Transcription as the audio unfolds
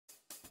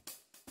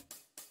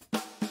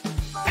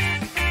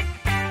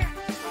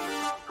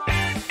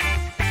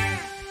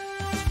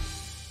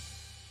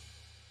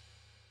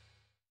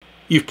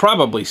You've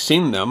probably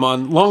seen them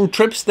on long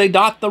trips. They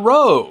dot the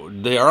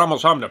road. They are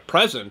almost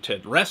omnipresent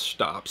at rest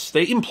stops.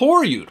 They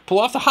implore you to pull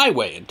off the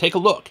highway and take a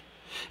look.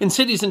 In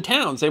cities and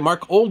towns, they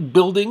mark old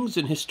buildings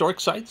and historic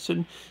sites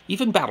and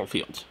even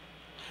battlefields.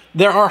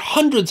 There are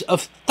hundreds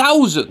of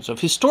thousands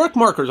of historic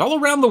markers all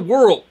around the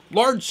world,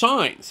 large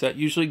signs that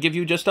usually give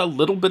you just a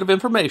little bit of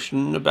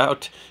information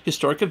about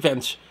historic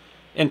events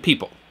and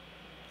people.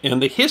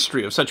 And the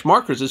history of such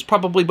markers is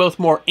probably both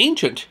more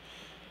ancient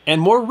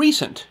and more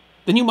recent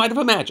than you might have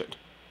imagined.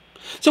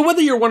 So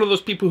whether you're one of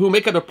those people who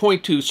make it a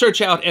point to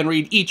search out and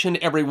read each and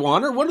every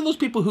one, or one of those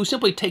people who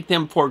simply take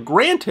them for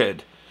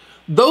granted,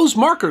 those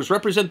markers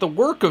represent the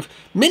work of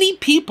many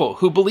people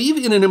who believe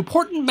in an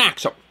important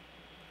maxim,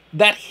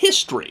 that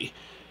history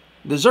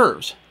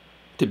deserves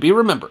to be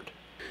remembered.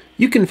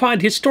 You can find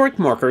historic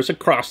markers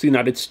across the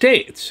United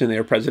States, and they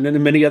are present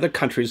in many other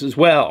countries as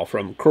well,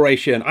 from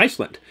Croatia and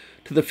Iceland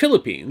to the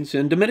Philippines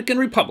and Dominican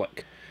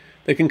Republic.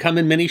 They can come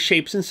in many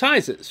shapes and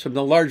sizes, from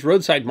the large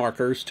roadside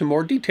markers to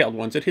more detailed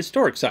ones at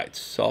historic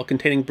sites, all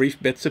containing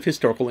brief bits of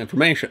historical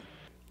information.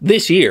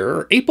 This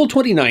year, April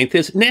 29th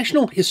is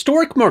National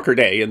Historic Marker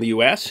Day in the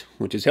U.S.,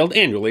 which is held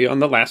annually on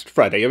the last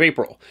Friday of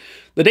April.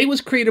 The day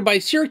was created by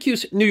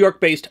Syracuse, New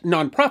York-based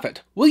nonprofit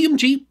William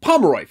G.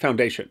 Pomeroy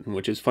Foundation,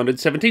 which has funded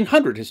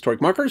 1,700 historic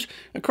markers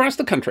across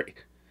the country.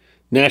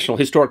 National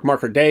Historic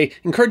Marker Day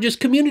encourages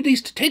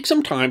communities to take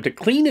some time to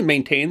clean and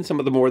maintain some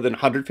of the more than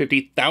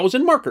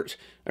 150,000 markers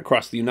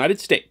across the United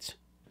States.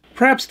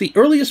 Perhaps the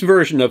earliest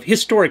version of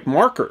historic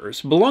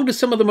markers belonged to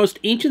some of the most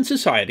ancient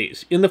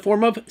societies in the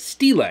form of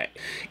stelae.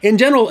 In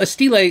general, a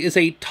stele is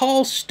a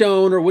tall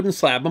stone or wooden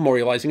slab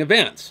memorializing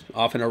events,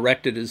 often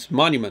erected as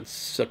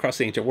monuments across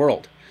the ancient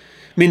world.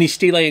 Many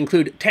stelae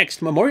include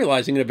text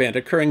memorializing an event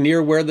occurring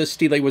near where the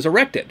stele was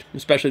erected,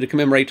 especially to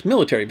commemorate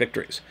military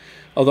victories,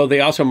 although they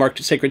also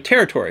marked sacred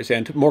territories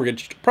and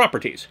mortgaged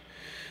properties.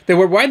 They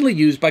were widely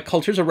used by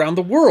cultures around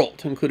the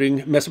world,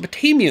 including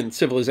Mesopotamian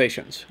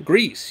civilizations,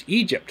 Greece,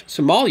 Egypt,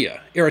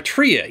 Somalia,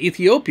 Eritrea,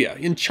 Ethiopia,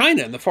 in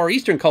China and the Far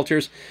Eastern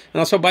cultures, and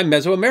also by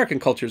Mesoamerican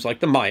cultures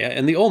like the Maya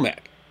and the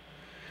Olmec.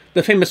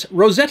 The famous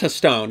Rosetta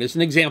Stone is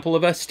an example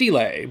of a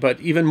stele,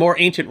 but even more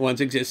ancient ones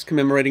exist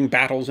commemorating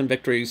battles and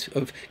victories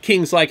of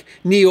kings like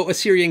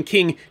Neo-Assyrian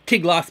king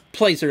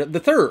Tiglath-Pileser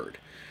III.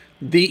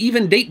 They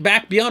even date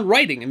back beyond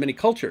writing in many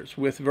cultures,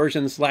 with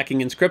versions lacking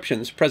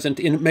inscriptions present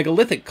in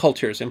megalithic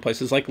cultures in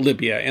places like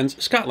Libya and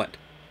Scotland.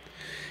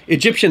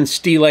 Egyptian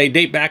stelae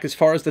date back as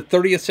far as the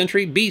 30th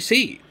century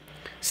BC.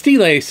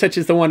 Stelae, such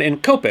as the one in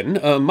Copan,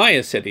 a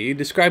Maya city,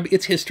 describe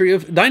its history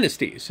of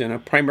dynasties, and a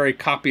primary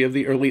copy of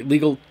the early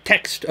legal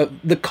text of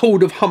the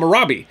Code of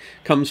Hammurabi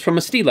comes from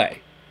a stele.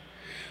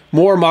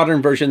 More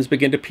modern versions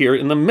begin to appear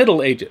in the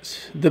Middle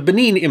Ages. The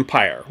Benin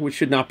Empire, which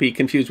should not be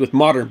confused with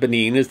modern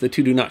Benin as the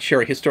two do not share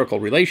a historical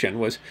relation,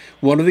 was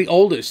one of the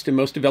oldest and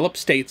most developed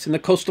states in the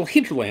coastal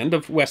hinterland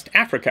of West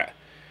Africa.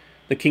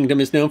 The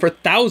kingdom is known for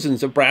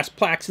thousands of brass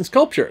plaques and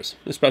sculptures,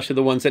 especially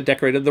the ones that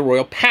decorated the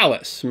royal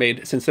palace,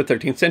 made since the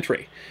 13th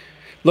century.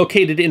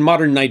 Located in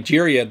modern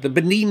Nigeria, the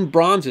Benin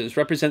bronzes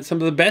represent some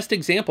of the best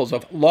examples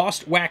of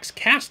lost wax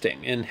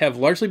casting and have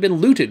largely been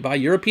looted by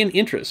European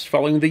interests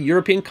following the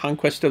European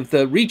conquest of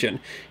the region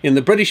in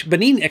the British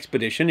Benin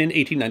expedition in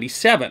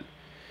 1897.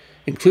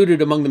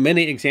 Included among the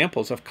many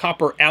examples of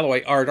copper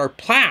alloy art are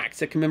plaques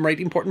that commemorate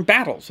important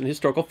battles and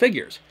historical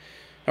figures.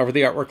 However,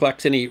 the artwork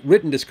lacks any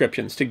written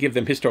descriptions to give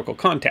them historical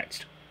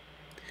context.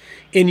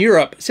 In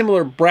Europe,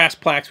 similar brass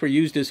plaques were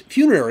used as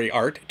funerary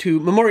art to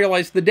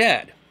memorialize the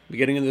dead.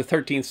 Beginning in the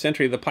 13th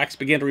century, the plaques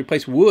began to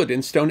replace wood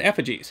and stone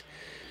effigies.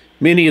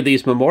 Many of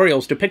these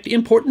memorials depict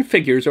important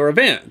figures or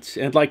events,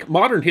 and like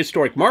modern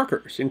historic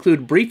markers,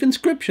 include brief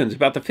inscriptions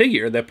about the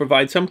figure that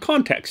provide some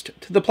context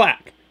to the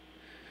plaque.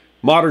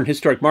 Modern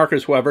historic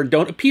markers, however,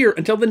 don't appear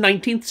until the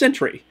 19th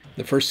century.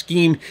 The first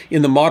scheme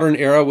in the modern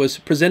era was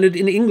presented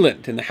in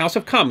England in the House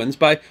of Commons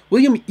by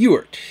William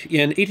Ewart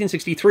in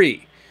 1863.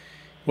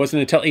 It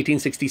wasn't until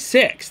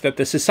 1866 that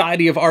the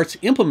Society of Arts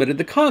implemented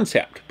the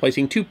concept,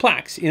 placing two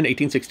plaques in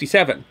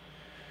 1867.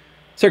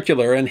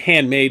 Circular and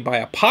handmade by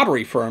a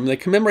pottery firm, they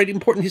commemorate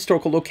important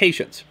historical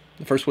locations.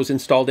 The first was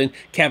installed in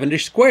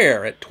Cavendish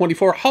Square at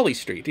 24 Holly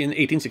Street in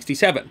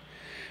 1867,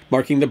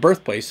 marking the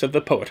birthplace of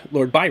the poet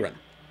Lord Byron.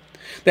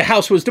 The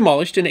house was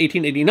demolished in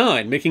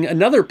 1889, making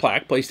another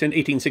plaque placed in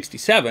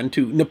 1867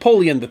 to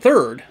Napoleon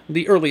III,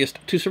 the earliest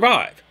to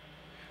survive.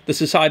 The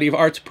Society of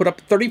Arts put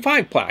up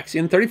 35 plaques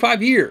in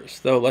 35 years,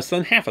 though less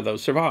than half of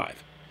those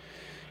survive.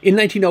 In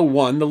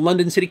 1901, the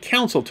London City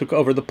Council took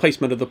over the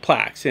placement of the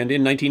plaques, and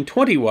in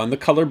 1921, the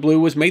color blue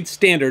was made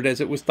standard as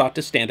it was thought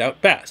to stand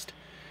out best.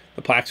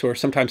 The plaques were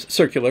sometimes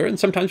circular and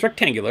sometimes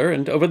rectangular,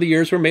 and over the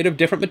years were made of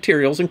different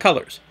materials and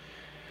colors.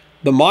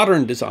 The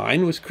modern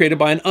design was created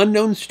by an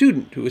unknown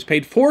student who was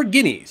paid 4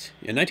 guineas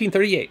in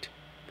 1938.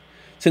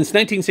 Since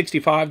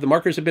 1965, the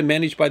markers have been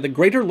managed by the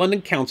Greater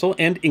London Council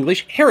and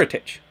English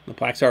Heritage. The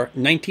plaques are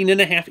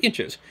 19.5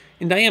 inches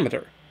in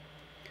diameter.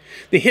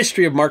 The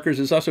history of markers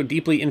is also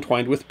deeply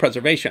entwined with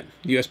preservation.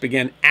 The U.S.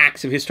 began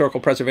acts of historical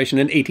preservation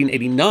in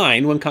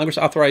 1889 when Congress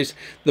authorized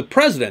the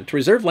president to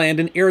reserve land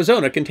in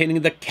Arizona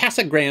containing the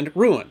Casa Grande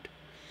ruin.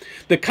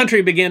 The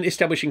country began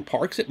establishing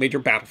parks at major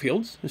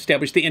battlefields,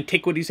 established the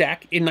Antiquities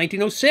Act in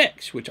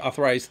 1906, which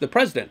authorized the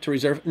president to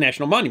reserve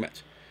national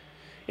monuments.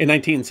 In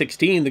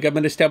 1916, the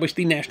government established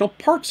the National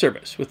Park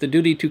Service with the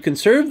duty to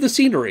conserve the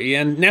scenery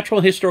and natural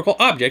and historical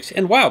objects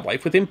and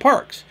wildlife within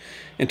parks,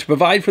 and to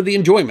provide for the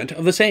enjoyment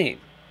of the same.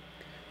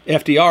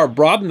 FDR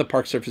broadened the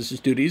Park Service's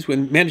duties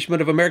when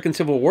management of American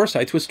Civil War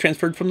sites was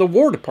transferred from the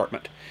War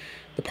Department.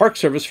 The Park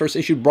Service first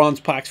issued bronze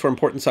plaques for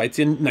important sites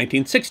in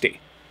 1960.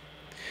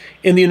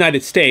 In the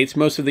United States,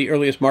 most of the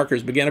earliest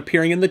markers began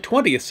appearing in the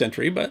 20th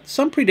century, but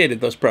some predated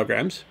those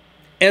programs.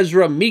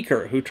 Ezra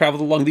Meeker, who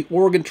traveled along the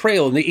Oregon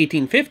Trail in the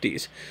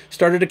 1850s,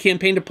 started a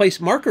campaign to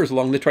place markers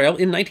along the trail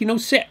in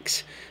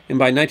 1906, and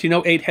by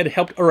 1908 had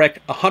helped erect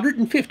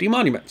 150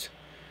 monuments.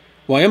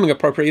 Wyoming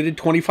appropriated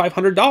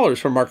 $2,500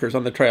 for markers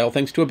on the trail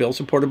thanks to a bill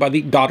supported by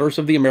the Daughters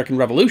of the American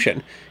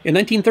Revolution in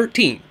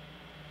 1913.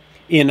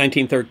 In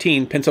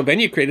 1913,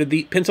 Pennsylvania created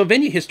the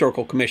Pennsylvania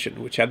Historical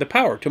Commission, which had the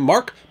power to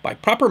mark by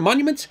proper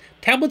monuments,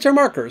 tablets, or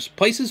markers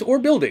places or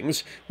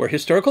buildings where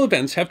historical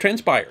events have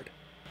transpired.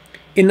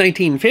 In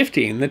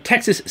 1915, the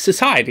Texas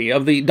Society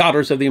of the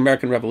Daughters of the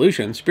American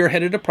Revolution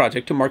spearheaded a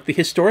project to mark the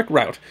historic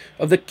route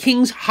of the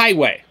King's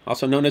Highway,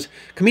 also known as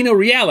Camino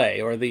Real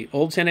or the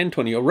Old San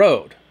Antonio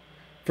Road.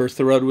 First,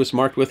 the road was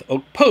marked with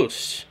oak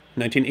posts.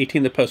 In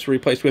 1918, the posts were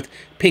replaced with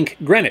pink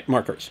granite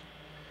markers.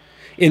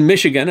 In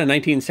Michigan, a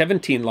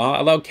 1917 law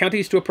allowed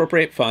counties to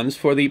appropriate funds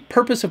for the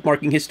purpose of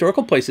marking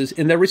historical places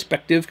in their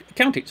respective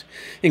counties,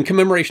 in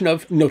commemoration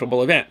of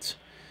notable events.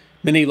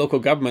 Many local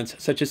governments,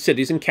 such as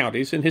cities and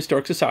counties and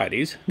historic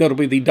societies,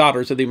 notably the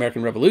Daughters of the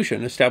American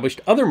Revolution,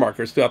 established other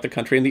markers throughout the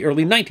country in the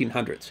early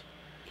 1900s.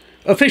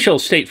 Official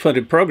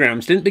state-funded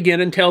programs didn't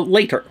begin until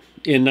later.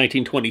 In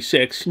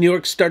 1926, New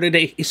York started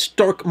a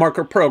historic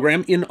marker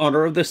program in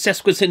honor of the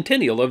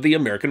sesquicentennial of the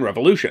American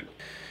Revolution.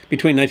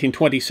 Between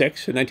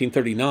 1926 and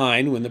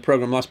 1939, when the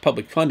program lost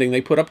public funding,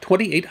 they put up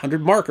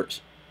 2,800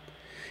 markers.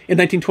 In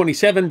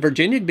 1927,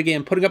 Virginia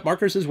began putting up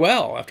markers as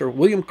well, after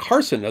William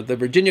Carson of the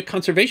Virginia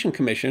Conservation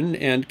Commission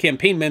and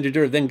campaign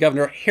manager of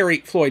then-Governor Harry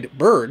Floyd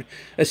Byrd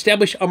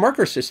established a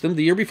marker system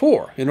the year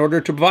before in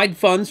order to provide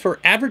funds for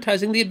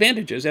advertising the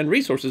advantages and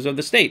resources of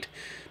the state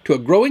to a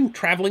growing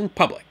traveling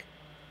public.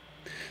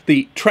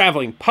 The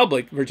traveling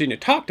public Virginia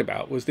talked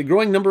about was the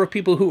growing number of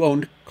people who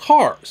owned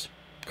cars.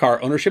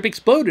 Car ownership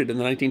exploded in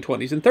the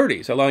 1920s and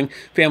 30s, allowing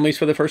families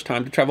for the first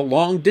time to travel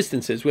long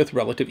distances with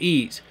relative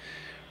ease.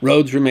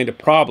 Roads remained a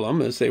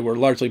problem, as they were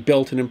largely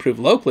built and improved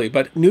locally,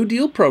 but New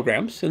Deal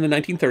programs in the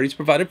 1930s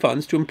provided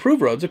funds to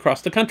improve roads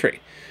across the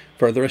country,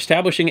 further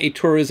establishing a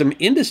tourism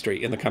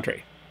industry in the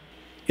country.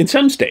 In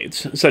some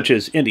states, such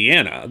as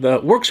Indiana,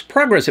 the Works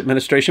Progress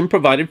Administration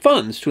provided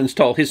funds to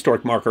install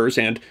historic markers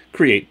and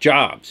create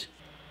jobs.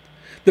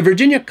 The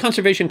Virginia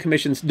Conservation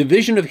Commission's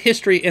Division of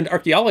History and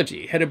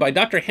Archaeology, headed by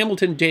Dr.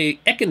 Hamilton J.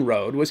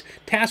 Eckenrode, was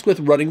tasked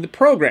with running the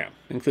program,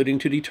 including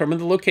to determine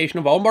the location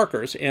of all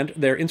markers and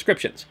their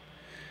inscriptions.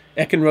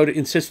 Eckenrode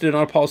insisted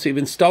on a policy of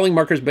installing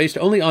markers based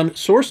only on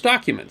source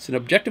documents and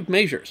objective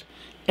measures.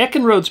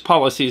 Eckenrode's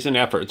policies and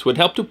efforts would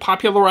help to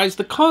popularize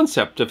the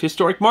concept of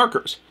historic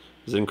markers,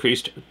 as it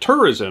increased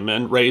tourism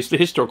and raised the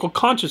historical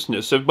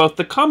consciousness of both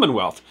the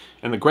Commonwealth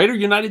and the greater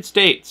United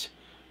States,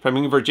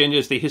 framing Virginia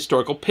as the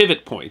historical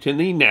pivot point in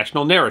the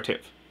national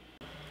narrative.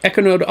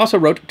 Eckenrode also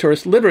wrote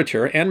tourist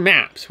literature and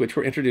maps, which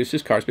were introduced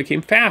as cars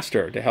became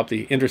faster to help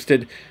the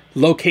interested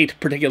locate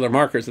particular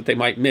markers that they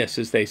might miss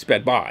as they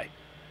sped by.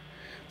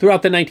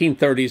 Throughout the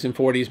 1930s and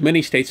 40s,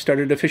 many states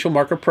started official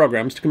marker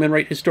programs to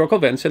commemorate historical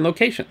events and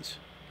locations.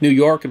 New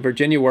York and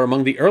Virginia were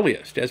among the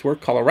earliest, as were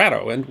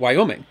Colorado and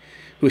Wyoming,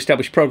 who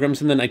established programs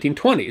in the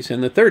 1920s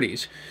and the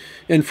 30s.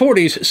 And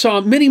 40s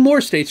saw many more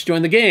states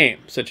join the game,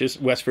 such as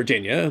West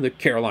Virginia, the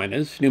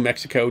Carolinas, New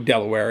Mexico,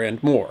 Delaware,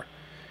 and more.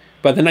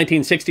 By the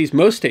 1960s,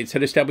 most states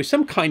had established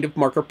some kind of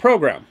marker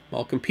program,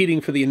 while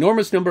competing for the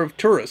enormous number of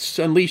tourists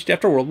unleashed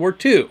after World War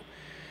II.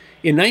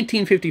 In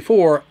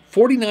 1954,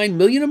 49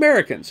 million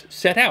Americans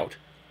set out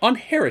on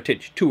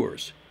heritage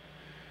tours.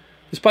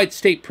 Despite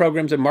state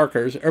programs and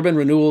markers, urban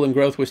renewal and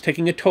growth was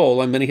taking a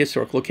toll on many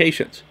historic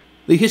locations.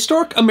 The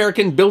Historic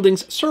American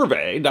Buildings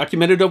Survey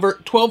documented over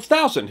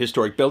 12,000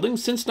 historic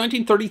buildings since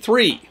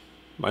 1933.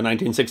 By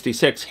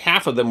 1966,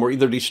 half of them were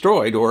either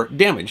destroyed or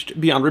damaged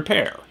beyond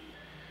repair.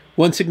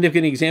 One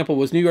significant example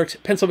was New York's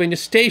Pennsylvania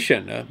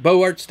Station, a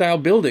Beaux Arts-style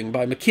building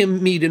by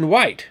McKim, Mead &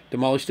 White,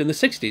 demolished in the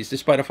 60s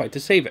despite a fight to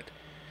save it.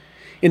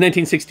 In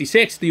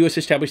 1966, the U.S.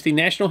 established the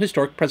National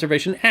Historic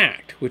Preservation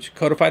Act, which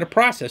codified a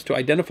process to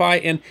identify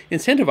and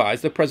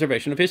incentivize the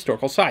preservation of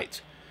historical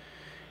sites.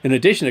 In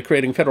addition to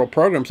creating federal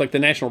programs like the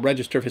National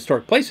Register of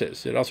Historic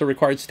Places, it also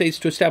required states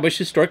to establish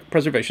historic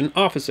preservation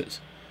offices.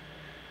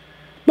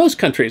 Most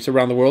countries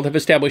around the world have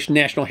established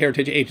national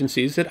heritage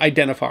agencies that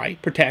identify,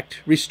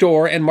 protect,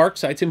 restore, and mark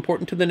sites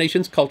important to the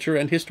nation's culture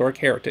and historic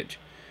heritage.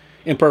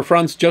 Emperor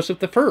Franz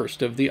Joseph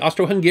I of the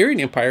Austro-Hungarian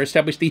Empire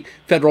established the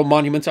Federal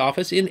Monuments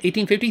Office in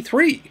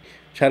 1853,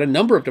 which had a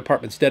number of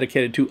departments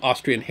dedicated to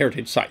Austrian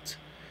heritage sites.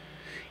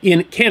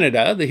 In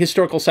Canada, the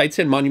Historical Sites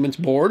and Monuments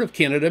Board of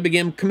Canada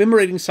began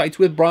commemorating sites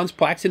with bronze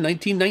plaques in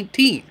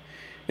 1919,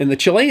 and the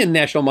Chilean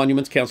National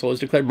Monuments Council has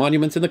declared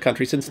monuments in the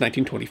country since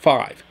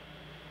 1925.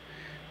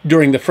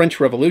 During the French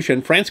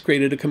Revolution, France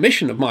created a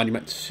commission of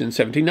monuments in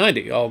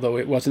 1790, although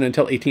it wasn't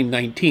until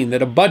 1819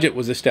 that a budget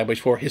was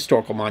established for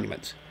historical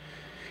monuments.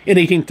 In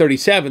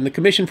 1837, the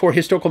Commission for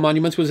Historical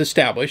Monuments was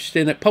established,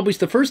 and it published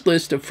the first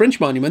list of French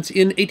monuments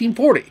in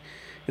 1840,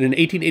 and in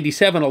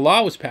 1887 a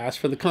law was passed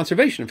for the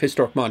conservation of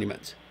historic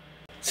monuments.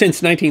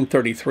 Since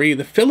 1933,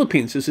 the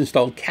Philippines has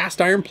installed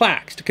cast-iron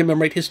plaques to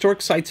commemorate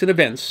historic sites and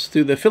events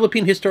through the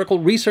Philippine Historical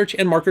Research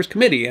and Markers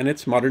Committee and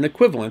its modern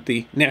equivalent,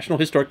 the National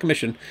Historic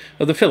Commission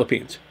of the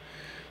Philippines.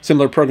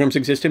 Similar programs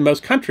exist in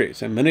most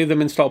countries, and many of them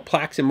install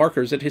plaques and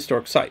markers at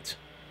historic sites.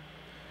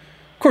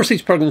 Of course,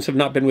 these programs have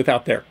not been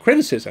without their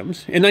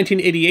criticisms. In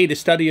 1988, a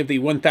study of the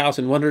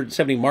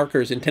 1,170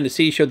 markers in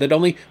Tennessee showed that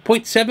only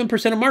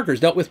 0.7% of markers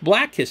dealt with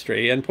black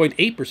history and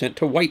 0.8%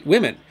 to white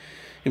women.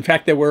 In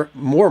fact, there were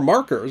more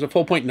markers, a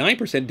full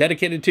 0.9%,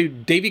 dedicated to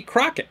Davy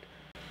Crockett.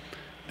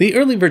 The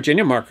early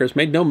Virginia markers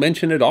made no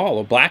mention at all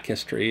of black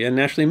history, and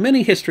actually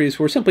many histories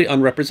were simply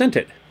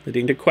unrepresented,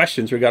 leading to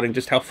questions regarding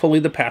just how fully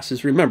the past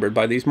is remembered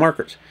by these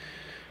markers.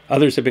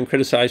 Others have been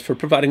criticized for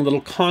providing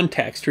little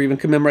context or even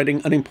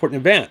commemorating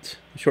unimportant events.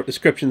 Short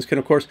descriptions can,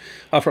 of course,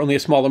 offer only a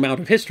small amount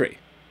of history.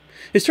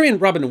 Historian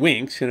Robin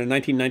Winks, in a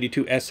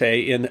 1992 essay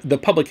in the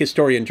Public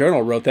Historian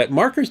Journal, wrote that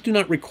markers do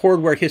not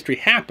record where history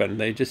happened,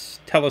 they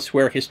just tell us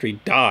where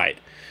history died.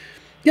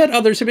 Yet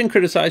others have been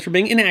criticized for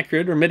being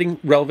inaccurate or omitting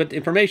relevant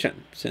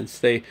information. Since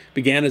they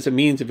began as a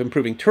means of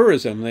improving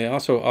tourism, they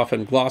also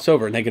often gloss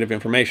over negative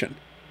information.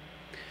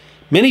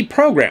 Many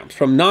programs,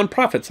 from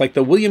nonprofits like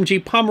the William G.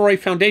 Pomeroy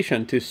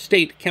Foundation to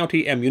state,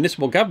 county, and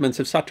municipal governments,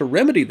 have sought to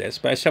remedy this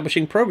by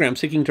establishing programs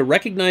seeking to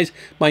recognize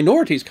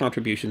minorities'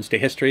 contributions to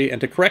history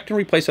and to correct and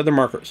replace other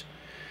markers.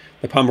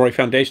 The Pomeroy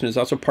Foundation has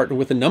also partnered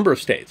with a number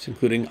of states,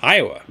 including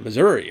Iowa,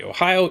 Missouri,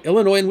 Ohio,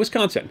 Illinois, and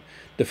Wisconsin,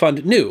 to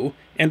fund new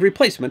and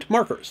replacement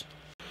markers.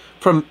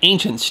 From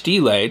ancient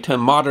stelae to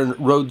modern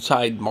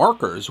roadside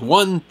markers,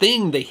 one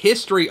thing the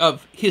history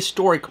of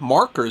historic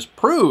markers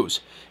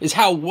proves is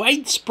how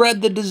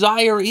widespread the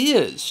desire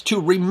is to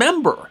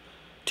remember,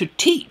 to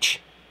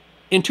teach,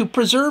 and to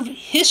preserve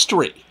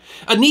history.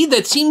 A need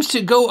that seems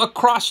to go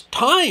across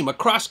time,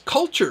 across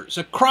cultures,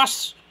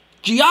 across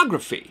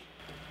geography.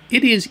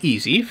 It is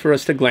easy for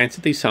us to glance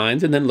at these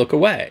signs and then look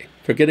away,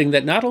 forgetting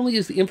that not only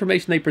is the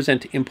information they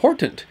present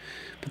important,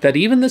 but that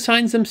even the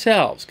signs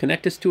themselves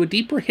connect us to a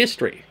deeper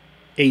history,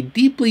 a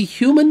deeply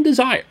human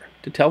desire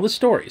to tell the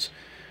stories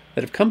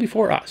that have come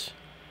before us.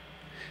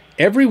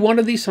 Every one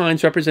of these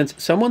signs represents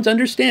someone's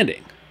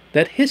understanding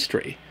that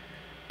history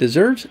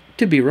deserves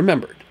to be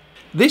remembered.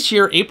 This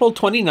year, April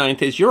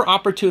 29th, is your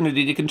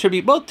opportunity to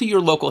contribute both to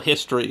your local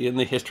history and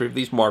the history of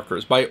these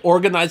markers by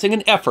organizing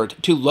an effort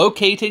to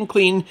locate and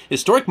clean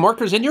historic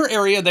markers in your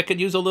area that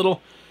could use a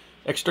little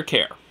extra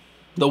care.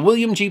 The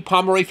William G.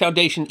 Pomeroy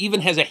Foundation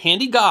even has a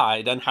handy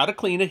guide on how to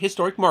clean a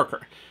historic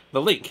marker.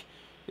 The link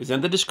is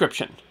in the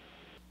description.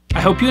 I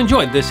hope you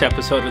enjoyed this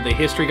episode of The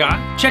History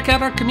Guy. Check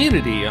out our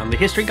community on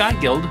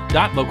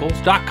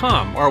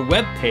thehistoryguideguild.locals.com, our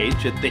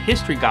webpage at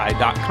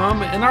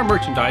thehistoryguy.com, and our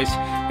merchandise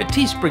at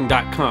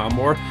teespring.com,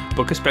 or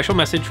book a special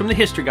message from The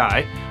History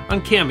Guy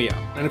on Cameo.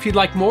 And if you'd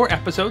like more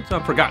episodes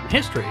on forgotten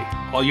history,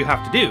 all you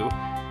have to do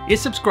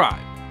is subscribe.